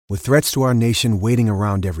With threats to our nation waiting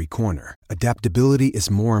around every corner, adaptability is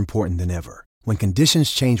more important than ever. When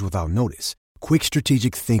conditions change without notice, quick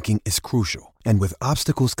strategic thinking is crucial. And with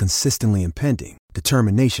obstacles consistently impending,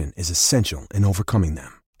 determination is essential in overcoming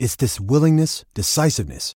them. It's this willingness,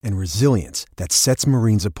 decisiveness, and resilience that sets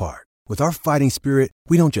Marines apart. With our fighting spirit,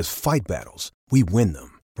 we don't just fight battles, we win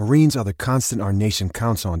them. Marines are the constant our nation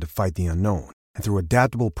counts on to fight the unknown. And through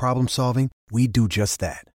adaptable problem solving, we do just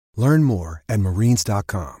that. Learn more at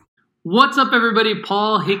marines.com. What's up, everybody?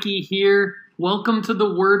 Paul Hickey here. Welcome to the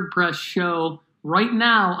WordPress show. Right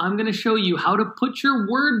now, I'm going to show you how to put your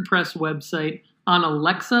WordPress website on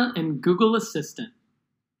Alexa and Google Assistant.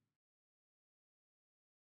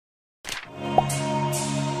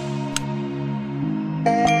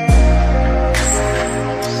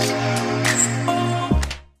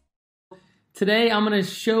 Today, I'm going to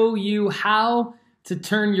show you how to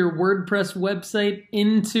turn your WordPress website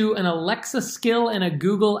into an Alexa skill and a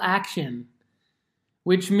Google action,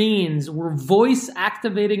 which means we're voice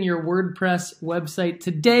activating your WordPress website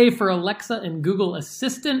today for Alexa and Google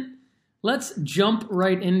Assistant. Let's jump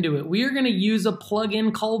right into it. We are going to use a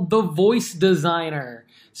plugin called the Voice Designer.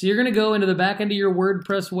 So you're going to go into the back end of your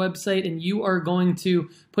WordPress website and you are going to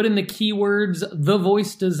put in the keywords the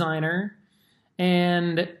Voice Designer,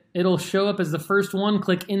 and it'll show up as the first one.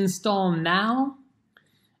 Click Install Now,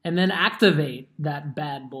 and then activate that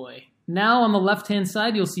bad boy. Now on the left-hand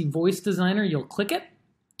side, you'll see Voice Designer. You'll click it,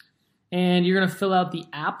 and you're going to fill out the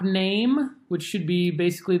app name, which should be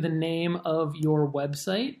basically the name of your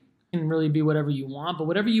website. It can really be whatever you want, but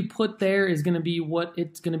whatever you put there is going to be what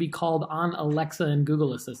it's going to be called on Alexa and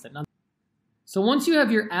Google Assistant. Now, so once you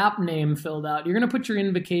have your app name filled out, you're going to put your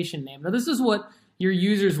invocation name. Now, this is what your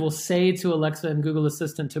users will say to Alexa and Google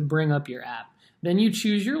Assistant to bring up your app. Then you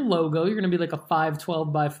choose your logo. You're going to be like a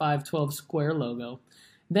 512 by 512 square logo.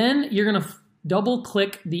 Then you're going to double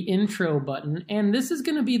click the intro button, and this is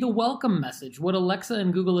going to be the welcome message, what Alexa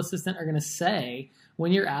and Google Assistant are going to say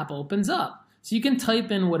when your app opens up. So you can type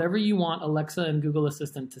in whatever you want Alexa and Google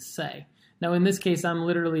Assistant to say. Now in this case, I'm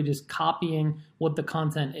literally just copying what the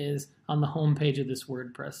content is on the home page of this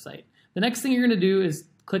WordPress site. The next thing you're going to do is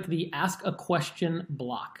click the Ask a Question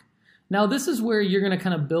block. Now this is where you're going to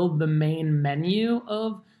kind of build the main menu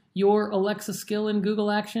of your Alexa skill in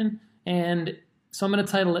Google Action, and so I'm going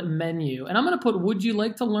to title it Menu, and I'm going to put, would you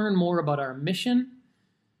like to learn more about our mission,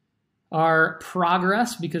 our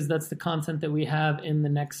progress, because that's the content that we have in the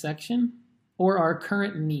next section, or our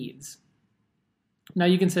current needs. Now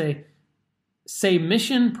you can say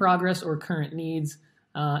mission, progress, or current needs,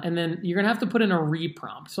 and then you're going to have to put in a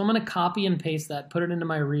reprompt. So I'm going to copy and paste that, put it into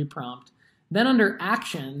my reprompt. Then under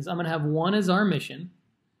actions, I'm going to have one as our mission.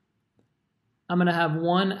 I'm going to have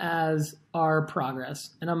one as our progress,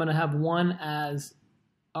 and I'm going to have one as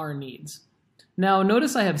our needs. Now,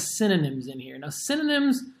 notice I have synonyms in here. Now,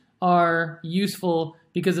 synonyms are useful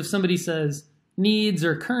because if somebody says needs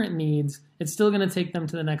or current needs, it's still going to take them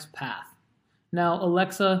to the next path. Now,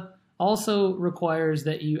 Alexa also requires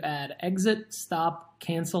that you add exit, stop,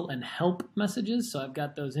 cancel, and help messages, so I've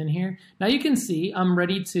got those in here. Now, you can see I'm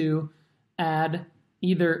ready to add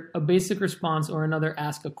either a basic response or another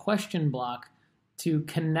ask a question block to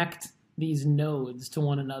connect these nodes to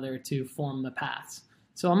one another to form the paths.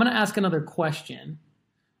 So I'm going to ask another question,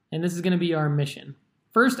 and this is going to be our mission.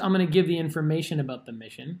 First, I'm going to give the information about the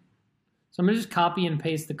mission. So I'm going to just copy and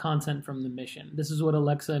paste the content from the mission. This is what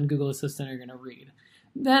Alexa and Google Assistant are going to read.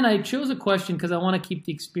 Then I chose a question because I want to keep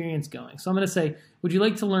the experience going. So I'm going to say, would you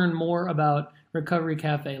like to learn more about Recovery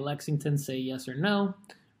Cafe Lexington? Say yes or no.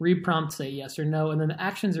 Reprompt, say yes or no, and then the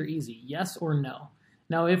actions are easy, yes or no.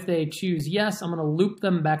 Now if they choose yes, I'm going to loop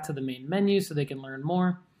them back to the main menu so they can learn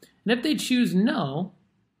more. And if they choose no,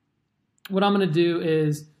 what I'm going to do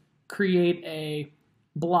is create a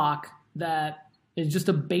block that is just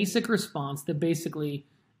a basic response that basically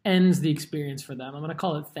ends the experience for them. I'm going to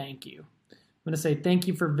call it thank you. I'm going to say thank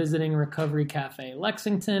you for visiting Recovery Cafe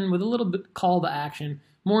Lexington with a little bit call to action.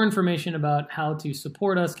 More information about how to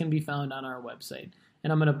support us can be found on our website.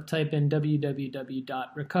 And I'm going to type in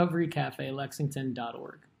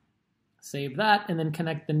www.recoverycafelexington.org. Save that, and then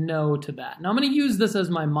connect the no to that. Now I'm going to use this as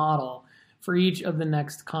my model for each of the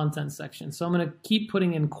next content sections. So I'm going to keep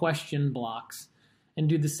putting in question blocks and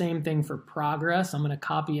do the same thing for progress. I'm going to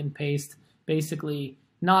copy and paste basically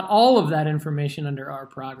not all of that information under our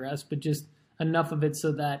progress, but just enough of it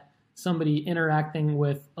so that somebody interacting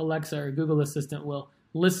with Alexa or Google Assistant will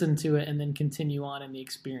listen to it and then continue on in the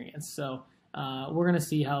experience. So we're going to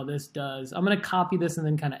see how this does. I'm going to copy this and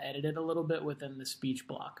then kind of edit it a little bit within the speech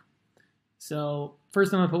block. So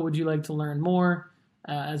first I'm going to put, would you like to learn more?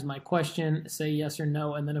 as my question, say yes or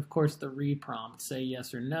no, and then of course the reprompt, say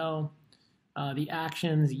yes or no. The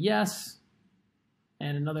actions, yes,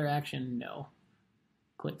 and another action, no.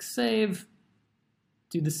 Click save.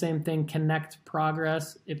 Do the same thing, connect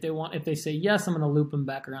progress. If they say yes, I'm going to loop them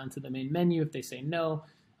back around to the main menu. If they say no,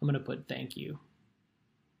 I'm going to put thank you.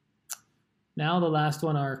 Now the last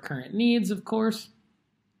one are current needs, of course.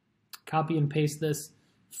 Copy and paste this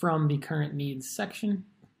from the current needs section.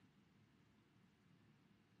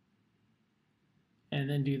 And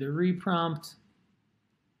then do the reprompt.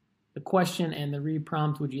 The question and the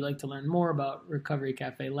reprompt, would you like to learn more about Recovery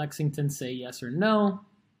Cafe Lexington? Say yes or no.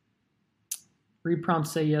 Reprompt,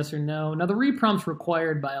 say yes or no. Now the reprompt's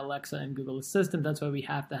required by Alexa and Google Assistant. That's why we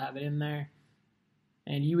have to have it in there.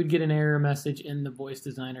 And you would get an error message in the Voice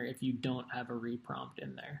Designer if you don't have a reprompt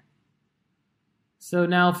in there. So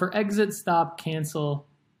now for exit, stop, cancel,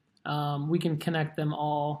 we can connect them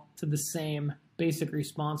all to the same basic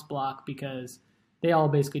response block because they all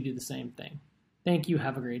basically do the same thing. Thank you,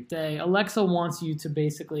 have a great day. Alexa wants you to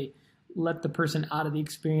basically let the person out of the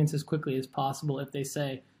experience as quickly as possible if they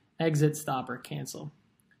say exit, stop, or cancel.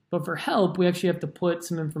 But for help, we actually have to put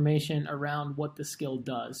some information around what the skill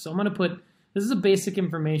does. So I'm going to put, this is a basic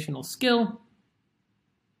informational skill.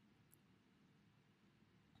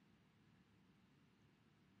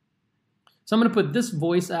 So I'm going to put this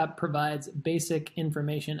voice app provides basic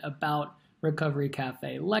information about Recovery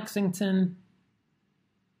Cafe Lexington.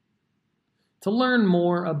 To learn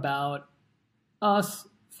more about us,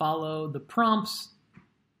 follow the prompts.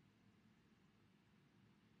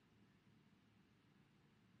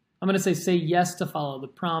 I'm going to say yes to follow the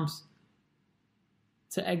prompts.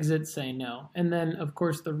 To exit, say no. And then, of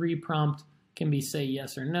course, the reprompt can be say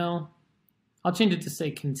yes or no. I'll change it to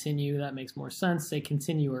say continue. That makes more sense. Say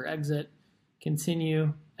continue or exit.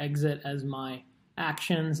 Continue, exit as my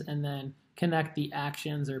actions, and then connect the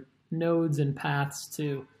actions or nodes and paths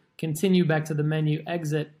to continue back to the menu,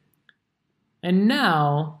 exit. And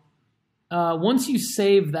now, once you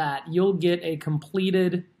save that, you'll get a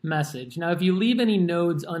completed message. Now, if you leave any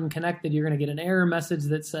nodes unconnected, you're going to get an error message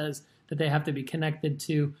that says that they have to be connected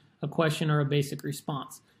to a question or a basic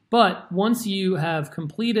response. But once you have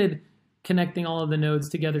completed connecting all of the nodes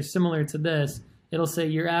together similar to this, it'll say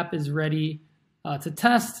your app is ready to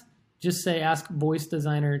test. Just say ask Voice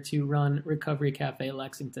Designer to run Recovery Cafe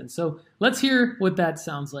Lexington. So let's hear what that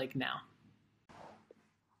sounds like now.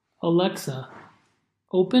 Alexa,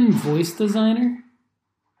 open Voice Designer.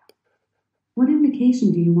 What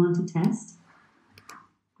invocation do you want to test?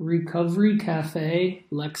 Recovery Cafe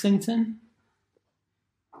Lexington.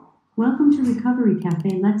 Welcome to Recovery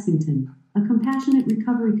Cafe Lexington, a compassionate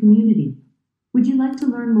recovery community. Would you like to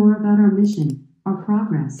learn more about our mission, our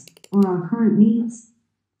progress, or our current needs?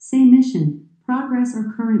 Say mission, progress,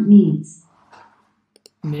 or current needs.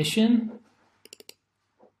 Mission.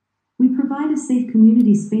 We provide a safe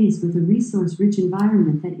community space with a resource-rich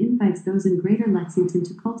environment that invites those in Greater Lexington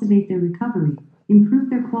to cultivate their recovery, improve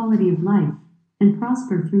their quality of life, and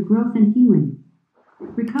prosper through growth and healing.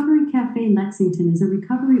 Recovery Cafe Lexington is a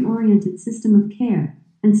recovery-oriented system of care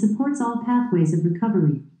and supports all pathways of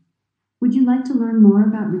recovery. Would you like to learn more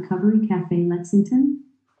about Recovery Cafe Lexington?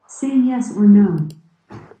 Say yes or no.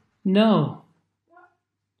 No.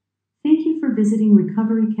 Thank you for visiting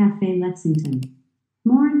Recovery Cafe Lexington.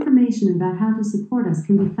 More information about how to support us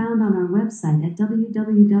can be found on our website at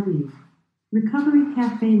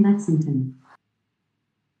www.recoverycafelexington.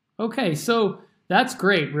 Okay, so that's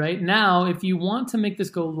great, right? Now, if you want to make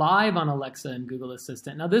this go live on Alexa and Google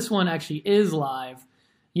Assistant, now this one actually is live,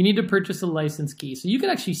 you need to purchase a license key. So you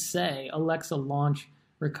could actually say, Alexa, launch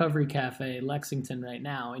Recovery Cafe Lexington right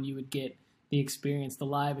now, and you would get the experience, the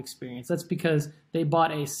live experience. That's because they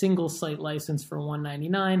bought a single site license for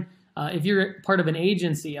 $199. If you're part of an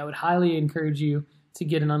agency, I would highly encourage you to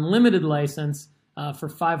get an unlimited license for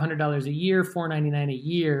 $500 a year, $499 a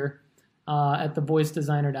year at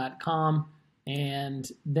thevoicedesigner.com.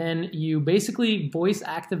 And then you basically voice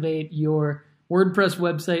activate your WordPress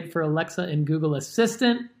website for Alexa and Google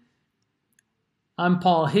Assistant. I'm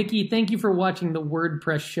Paul Hickey. Thank you for watching the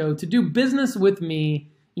WordPress show. To do business with me,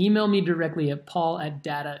 email me directly at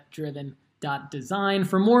paul@datadriven.design.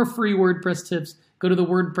 For more free WordPress tips, go to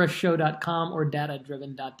thewordpressshow.com or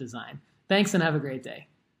datadriven.design. Thanks and have a great day.